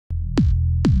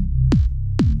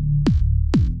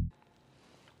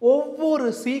ஒவ்வொரு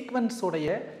சீக்வென்ஸ் உடைய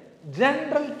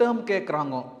general term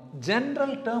கேட்குறாங்க.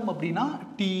 ஜெனரல் டேர்ம் அப்படின்னா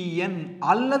டிஎன்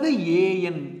அல்லது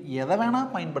ஏஎன் எதை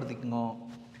வேணால் பயன்படுத்திக்கோங்க.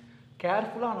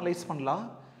 கேர்ஃபுல்லாக அனலைஸ் பண்ணலாம்.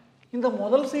 இந்த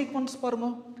முதல் சீக்வென்ஸ் பாருங்க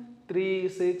 3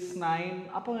 6 9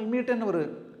 அப்போ இமீடியட் என்ன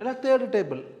வரும் இல்லை தேர்ட்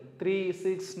டேபிள் 3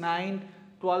 6 9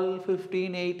 12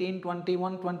 15 18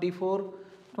 21 24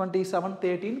 27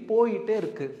 13 போயிட்டே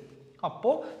இருக்குது.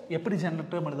 அப்போது எப்படி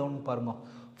ஜெனரல் டேர்ம் எழுதணும்னு பாருங்க.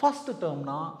 ஃபர்ஸ்ட்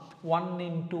டேர்ம்னா 1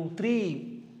 into 3,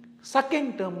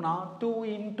 செகண்ட் டேர்ம்னா 2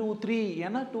 into 3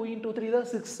 ஏன்னா 2 into 3 தான்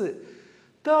 6,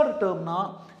 தேர்ட் டேர்ம்னா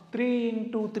 3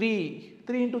 into 3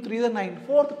 3 into 3 தான் 9,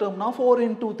 ஃபோர்த் டேர்ம்னா 4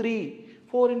 into 3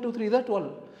 4 into 3 தான்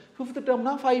 12, ஃபிஃப்த்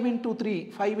டேர்ம்னா 5 into 3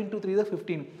 5 into 3 தான்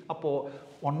 15. அப்போது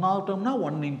ஒன்றாவது டேர்ம்னா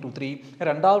 1 into 3,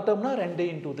 ரெண்டாவது டேர்ம்னா 2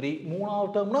 into 3,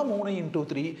 மூணாவது டேர்ம்னா 3 into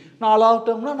 3, நாலாவது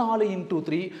டேர்ம்னா 4 into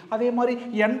 3, அதே மாதிரி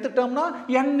nth டேர்ம்னா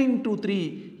n into 3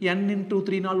 n into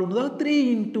 3 நாள் ஒன்று தான், 3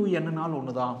 into n நாள்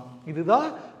ஒன்று தான். இதுதான்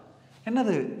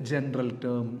என்னது ஜெனரல்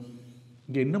டேர்ம்.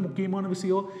 இங்கே என்ன முக்கியமான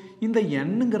விஷயம், இந்த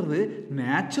எண்ணுங்கிறது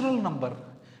நேச்சுரல் நம்பர்.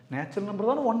 நேச்சுரல்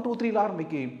நம்பர் தானே 1 2 3ல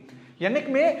ஆரம்பிக்கும்.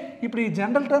 என்றைக்குமே இப்படி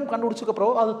ஜெனரல் டேர்ம்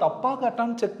கண்டுபிடிச்சதுக்கப்புறம் அது தப்பாக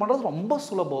கரெக்டானு செக் பண்ணுறது ரொம்ப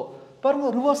சுலபம். பாருங்க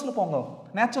ரிவர்ஸில் போங்க.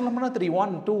 நேச்சுரல் நம்பர்னா 3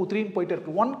 1 2 3ன்னு போயிட்டே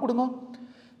இருக்கு. 1 கொடுங்க,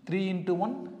 3 into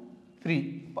 1 3,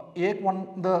 A1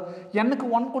 இந்த எண்ணுக்கு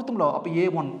 1 கொடுத்தோம்ல, அப்போ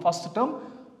A1 ஃபர்ஸ்ட் டேர்ம்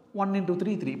 1 into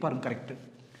 3 3 பாருங்க correct.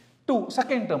 2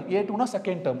 second term A2னா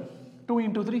second term 2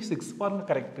 into 3 6 பாருங்க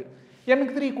கரெக்ட்.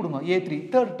 எனக்கு 3 கொடுங்க A3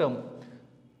 தேர்ட் டேர்ம்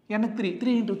எனக்கு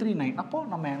 3 into 3 9. அப்போ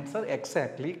நம்ம ஆன்சர்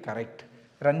எக்ஸாக்ட்லி கரெக்ட்.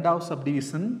 ரெண்டாவது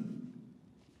சப்டிவிஷன்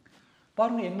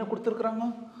பாருங்க என்ன கொடுத்துருக்குறாங்க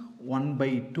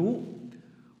 1/2,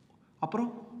 அப்புறம்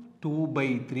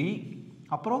 2/3,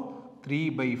 அப்புறம்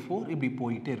 3/4 இப்படி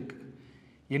போயிட்டே இருக்கு.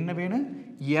 என்ன வேணும்,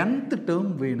 nth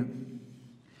டேர்ம் வேணும்.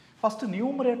 ஃபர்ஸ்ட்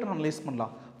நியூமரேட்டர் அனலைஸ்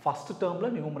பண்ணலாம். ஃபர்ஸ்ட்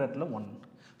டேர்மில் நியூமரேட்டரில் 1,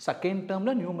 செகண்ட்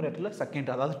டேர்மில் நியூமரேட்டரில்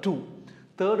செகண்ட் அதாவது 2,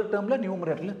 தேர்ட் டேர்மில்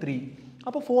நியூமரேட்டரில் 3,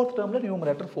 அப்போ ஃபோர்த் டேர்மில்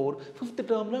நியூமரேட்டர் 4, ஃபிஃப்த்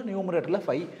டேர்மில் நியூமரேட்டரில்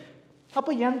 5,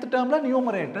 அப்போ nth டேர்மில்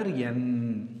நியூமரேட்டர் n.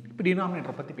 இப்போ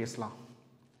டினாமினேட்டரை பற்றி பேசலாம்.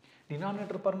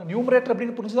 டினாமினேட்டர் பாருங்கள், நியூமரேட்டர்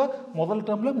அப்படின்னு புரிஞ்சுதா, முதல்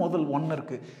டேர்மில் முதல் 1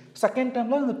 இருக்குது, செகண்ட்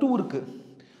டேர்மில் இந்த 2 இருக்குது,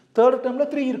 தேர்ட் டேர்மில்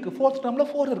 3 இருக்குது, ஃபோர்த் டேர்மில்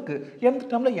 4 இருக்குது, nth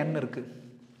டேர்மில் n இருக்குது.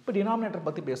 இப்போ டினாமினேட்டர்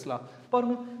பற்றி பேசலாம்.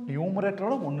 பாருங்கள்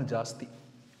நியூமரேட்டரோட 1 ஜாஸ்தி,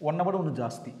 1 விட 1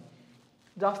 ஜாஸ்தி,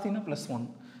 ஜாஸ்தின்னா +1.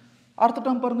 அடுத்த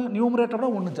டேர்ம் பாருங்கள் நியூமரேட்டரோட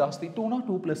 1 ஜாஸ்தி, 2னா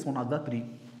 2 + 1 அதுதான் 3,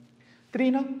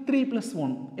 3னா 3 +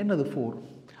 1 என்னது 4.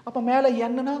 அப்போ மேலே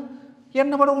என்னன்னா n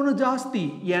விட 1 ஜாஸ்தி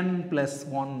n +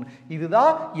 1.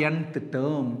 இதுதான் nth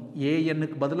டேர்ம்.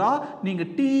 ஏஎன்னுக்கு பதிலாக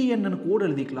நீங்கள் டிஎன்னு கூட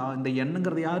எழுதிக்கலாம். இந்த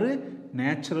என்னங்கிறது யாரு,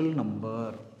 natural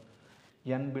number.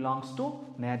 n belongs to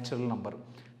natural number.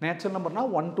 Natural நம்பர்னா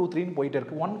 1 2 3ன்னு போயிட்டே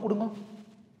இருக்கு. 1 கொடுங்க,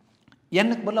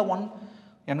 என்னுக்கு பதிலாக 1,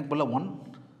 எனக்கு பதிலாக 1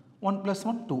 1 +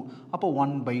 1 2, அப்போ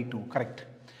 1/2 கரெக்ட்.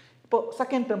 இப்போ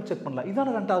செகண்ட் டேர்ம் செக் பண்ணலாம்.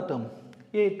 இதான ரெண்டாவது டேர்ம்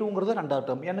A2ங்கிறது ரெண்டாவது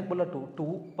டேர்ம், எனக்கு பதிலாக 2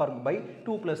 2 பாருங்க by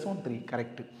 2 + 1 3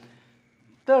 correct.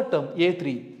 Third term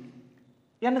A3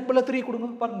 எனக்கு பதிலாக 3 கொடுங்க,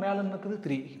 பாருங்க மேலே இருக்குது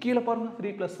 3, கீழே பாருங்க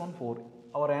 3 + 1 4.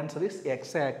 அவர் answer is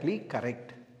exactly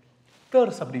correct.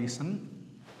 Third subdivision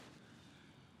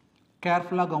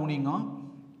கேர்ஃபுல்லாக கவனிங்க.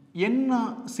 என்ன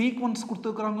சீக்வன்ஸ்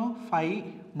கொடுத்துருக்குறாங்க 5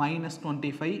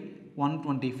 -25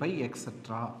 125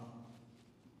 etcetera.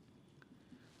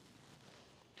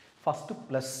 First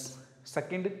plus,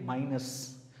 second minus,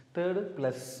 third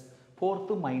plus,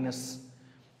 fourth minus,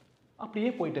 அப்படியே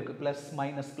போயிட்டு இருக்கு. Plus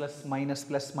minus plus minus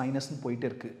plus மைனஸ்ன்னு போயிட்டு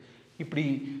இருக்கு. இப்படி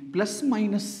ப்ளஸ்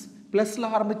மைனஸ் ப்ளஸில்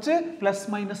ஆரம்பித்து ப்ளஸ்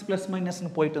மைனஸ் ப்ளஸ்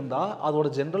மைனஸ்ன்னு போயிட்டு இருந்தால் அதோட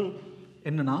ஜென்ரல்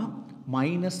என்னன்னா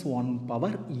 -1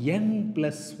 பவர் n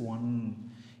 + 1.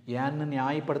 ஏன்னு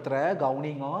நியாயப்படுத்துகிற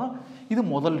கவுனிங்க. இது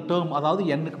முதல் டேர்ம், அதாவது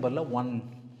n-க்கு பதிலாக 1,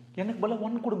 n-க்கு பதிலாக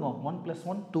 1 கொடுங்க, 1 +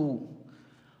 1 2,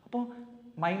 அப்போ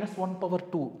 -1 பவர்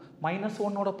 2,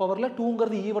 -1ஓட பவரில்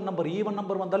 2ங்கிறது ஈவன் நம்பர், ஈவன்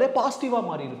நம்பர் வந்தாலே பாசிட்டிவாக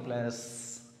மாறிடு ப்ளஸ்.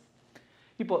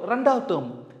 இப்போ ரெண்டாவது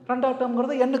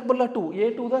டேர்ம்ங்கிறது n-க்கு பதிலாக 2,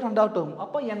 A2 தான் ரெண்டாவது டேர்ம்,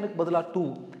 அப்போ n-க்கு பதிலாக 2,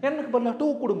 n-க்கு பதிலாக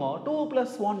 2 கொடுங்க, 2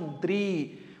 + 1 3,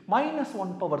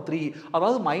 -1 பவர் 3,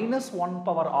 அதாவது -1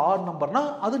 பவர் ஆட் நம்பர்னா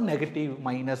அது நெகட்டிவ்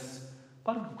மைனஸ்.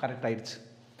 பாருங்க கரெக்ட் ஆயிடுச்சு.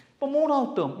 இப்போ மூணாவது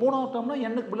டேர்ம்னா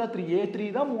n-க்கு பதிலாக 3, A3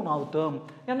 தான் மூணாவது டேர்ம்,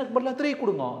 n-க்கு பதிலாக 3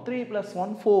 கொடுங்க, 3 +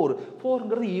 1 4,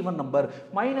 4ங்கிறது even number,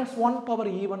 -1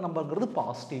 power even நம்பர்ங்கிறது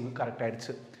positive. Correct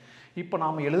ஆயிடுச்சு. இப்போ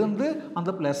நாம் எழுதுந்து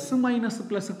அந்த ப்ளஸ் மைனஸ்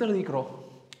ப்ளஸ்க்கு எழுதிக்கிறோம்.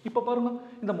 இப்போ பாருங்க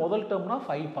இந்த முதல் டேர்ம்னா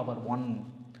 5 பவர் 1,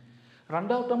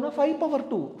 ரெண்டாவது டேர்ம்னா 5 பவர்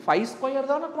 2, 5²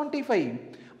 தானே 25,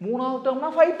 மூணாவது டேர்ம்னா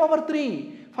 5 பவர் 3,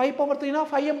 5 பவர் 3னா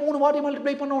 5 3 வாட்டி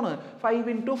மல்டிப்ளை பண்ணணும், 5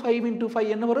 × 5 × 5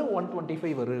 என்ன வரும்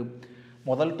 125 வரும்.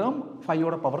 முதல் டேர்ம்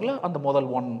 5ஓட பவரில் அந்த முதல்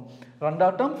 1,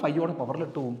 ரெண்டாவது டேர்ம் 5ஓட பவரில்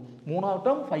 2, மூணாவது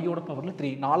டேர்ம் 5ஓட பவரில்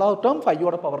 3, நாலாவது டேர்ம்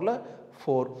 5ஓட பவரில்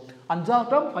 4, அஞ்சாவது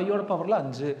டேர்ம் 5ஓட பவரில்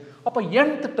 5. அப்போ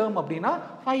nth டேர்ம் அப்படின்னா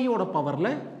 5ஓட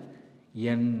பவரில்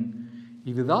n.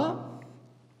 இதுதான்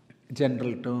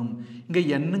ஜென்ரல் டேர்ம். இங்கே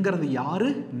என்னங்கிறது யாரு?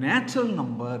 Natural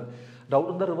number. டவுட்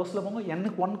இருந்தால் ரிவர்ஸில் போங்க.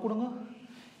 என்னுக்கு 1 கொடுங்க,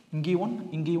 இங்கே 1,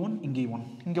 இங்கே 1, இங்கே 1.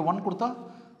 இங்கே 1 கொடுத்தா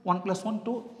 1 + 1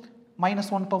 2,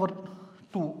 -1 power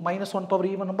 2, -1 power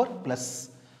even number plus.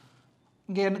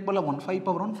 இங்கே எனக்கு போல 1, 5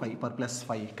 பவர் 1 5 பவர் ப்ளஸ்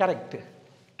 5. கரெக்ட்.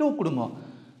 2 கொடுங்க,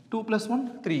 2 + 1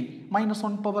 3,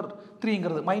 -1 பவர்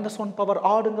 3ங்கிறது -1 பவர்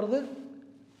ஆடுங்கிறது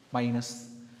மைனஸ்.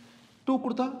 2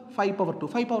 கொடுத்தா 5 பவர் 2,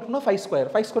 5 பவர் 2னா 5 ஸ்கொயர்,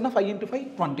 5 ஸ்கொயர்னா 5 × 5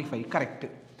 25. கரெக்ட்.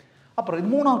 அப்புறம் இது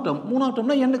மூணாவது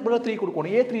டேர்ம்னா என்னுக்கு பதிலாக 3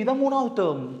 கொடுக்கணும். A3 தான் மூணாவது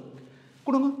டேர்ம்.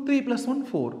 கொடுங்க, 3 + 1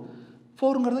 4,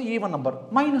 4ங்கிறது ஈவன் நம்பர்.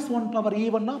 -1 பவர்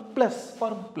ஈவன்னா ப்ளஸ்,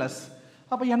 பாருங்க ப்ளஸ்.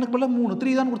 அப்போ எனக்கு பதிலாக 3,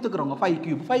 3 தான் கொடுத்துக்கிறோங்க. 5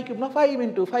 கியூப், 5 கியூப்னா 5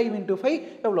 × 5 × 5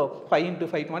 எவ்வளோ? 5 ×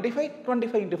 5 25,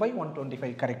 25 × 5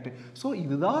 125. கரெக்ட். ஸோ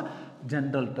இதுதான்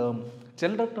ஜென்ரல் டேர்ம்.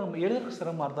 ஜென்ரல் டேர்ம் எழுதுறதுக்கு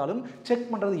சிரமமாக இருந்தாலும் செக்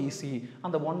பண்ணுறது ஈஸி.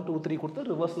 அந்த 1 2 3 கொடுத்து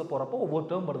ரிவர்ஸில் போகிறப்போ ஒவ்வொரு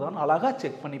டேர்ம் வருதான்னு அழகாக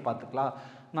செக் பண்ணி பார்த்துக்கலாம்.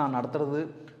 நான் நடத்துறது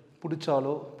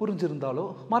பிடிச்சாலோ புரிஞ்சிருந்தாலோ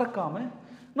மறக்காமல்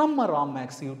நம்ம ராம்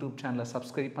மேக்ஸ் யூடியூப் சேனலை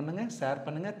சப்ஸ்கிரைப் பண்ணுங்கள், ஷேர்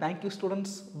பண்ணுங்கள். Thank you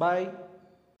students. பாய்.